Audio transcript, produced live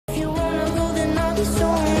be so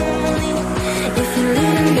lonely. If you're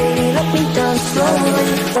leaving, baby, let me down slowly.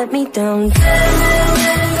 Let me down. Let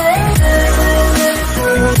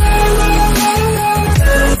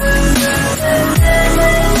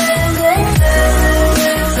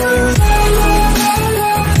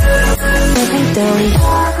me down.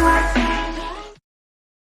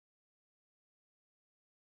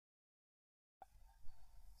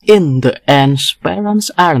 In the end,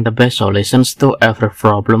 parents aren't the best solutions to every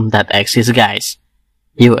problem that exists, guys.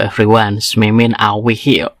 You everyone's Mimin are we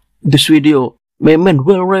here. This video, Mimin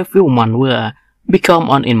will review Manhua Become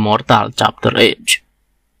an Immortal Chapter 8.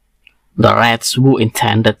 The rats who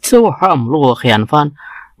intended to harm Luo Qianfan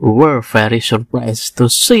were very surprised to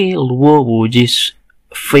see Luo Wuji's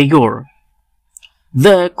figure.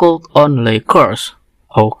 They could only curse.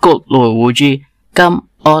 How could Luo Wuji come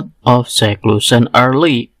out of seclusion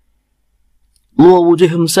early? Luo Wuji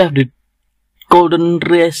himself couldn't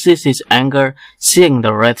resist his anger seeing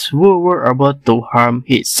the rats who were about to harm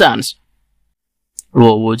his sons.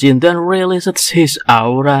 Luo Wuji then released his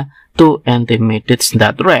aura to intimidate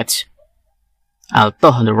that rats.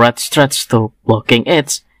 Although the rats tried to blocking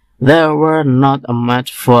it, they were not a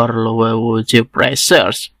match for Luo Wuji's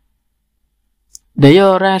pressures. The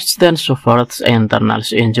rats then suffered internal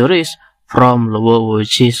injuries from Luo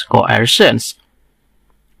Wuji's coercions,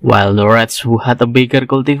 while the rats who had a bigger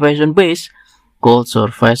cultivation base could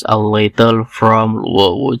survive a little from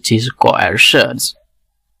Luo Wuji's coercions.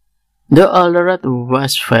 The other rat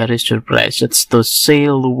was very surprised to see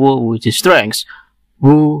Luo Wuji's strength,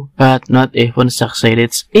 who had not even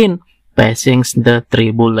succeeded in passing the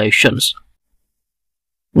tribulations.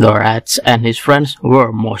 The rats and his friends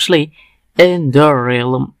were mostly in the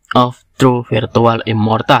realm of true virtual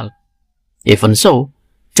immortal. Even so,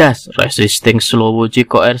 just resisting Luo Wuji's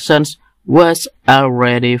coercions was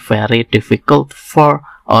already very difficult for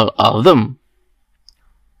all of them.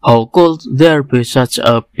 How could there be such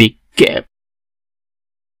a big gap?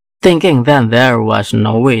 Thinking that there was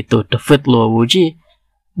no way to defeat Luo Wuji,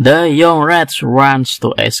 the young rats ran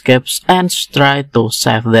to escape and tried to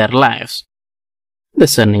save their lives. The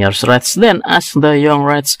senior rats then asked the young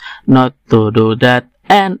rats not to do that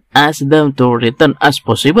and asked them to return as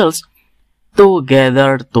possible to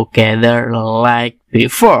gather together like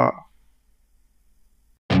before.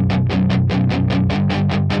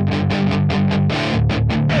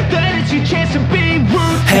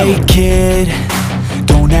 Hey kid,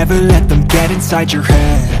 don't ever let them get inside your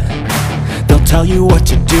head. They'll tell you what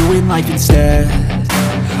to do in life instead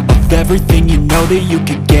of everything you know that you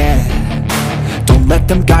could get. Don't let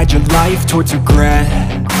them guide your life towards regret.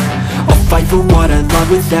 I'll fight for what I love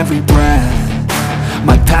with every breath.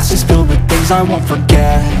 My past is filled with things I won't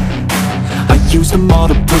forget. I use them all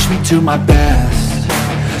to push me to my best.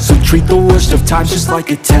 So treat the worst of times just like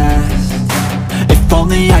a test. If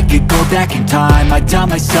only I could go back in time, I'd tell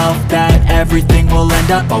myself that everything will end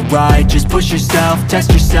up alright. Just push yourself, test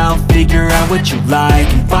yourself, figure out what you like,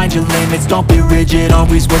 and find your limits, don't be rigid,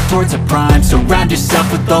 always work towards a prime. Surround yourself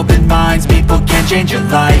with open minds, people can change your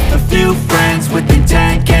life. A few friends with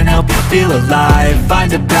intent can help you feel alive.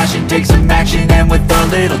 Find a passion, take some action, and with a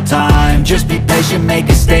little time, just be patient, make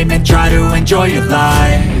a statement, try to enjoy your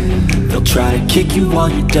life. They'll try to kick you while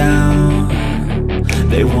you're down.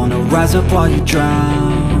 They wanna rise up while you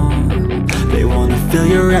drown. They wanna fill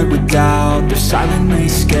your head with doubt. They're silently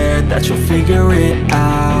scared that you'll figure it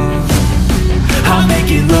out. I'll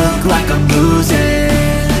make it look like I'm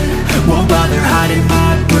losing, won't bother hiding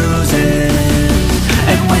my bruises.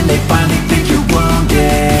 And when they finally think you're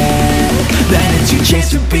wounded, then it's your chance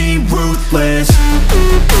to be ruthless.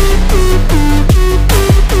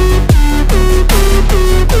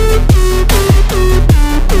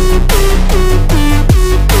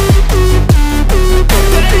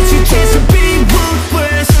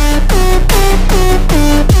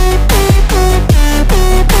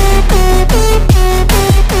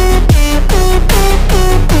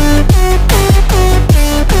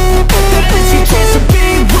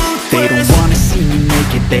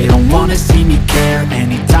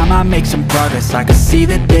 I make some progress, I can see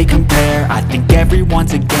that they compare. I think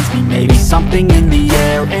everyone's against me, maybe something in the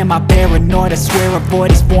air. Am I paranoid? I swear a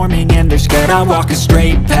void is forming and they're scared. I walk a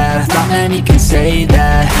straight path, not many can say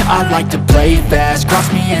that. I like to play fast, cross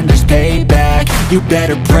me and there's payback. You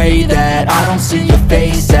better pray that I don't see your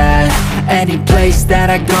face at any place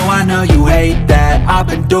that I go. I know you hate that. I've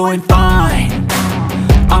been doing fine,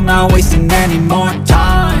 I'm not wasting any more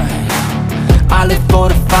time. I live for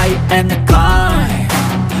the fight and the climb,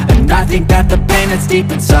 and I think that the pain that's deep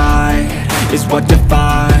inside is what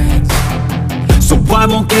defines. So I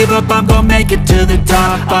won't give up, I'm gonna make it to the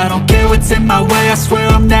top. I don't care what's in my way, I swear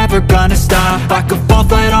I'm never gonna stop. I could fall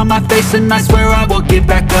flat on my face and I swear I will get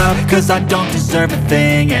back up. Cause I don't deserve a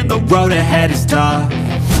thing and the road ahead is tough.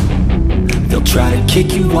 They'll try to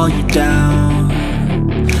kick you while you're down.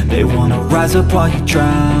 They wanna rise up while you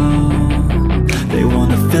drown. They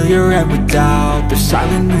wanna fill your head with doubt. They're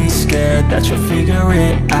silently scared that you'll figure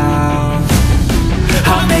it out.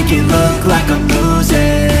 I'll make it look like I'm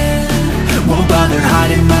losing, won't bother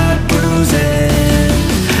hiding my bruises.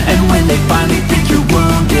 And when they finally think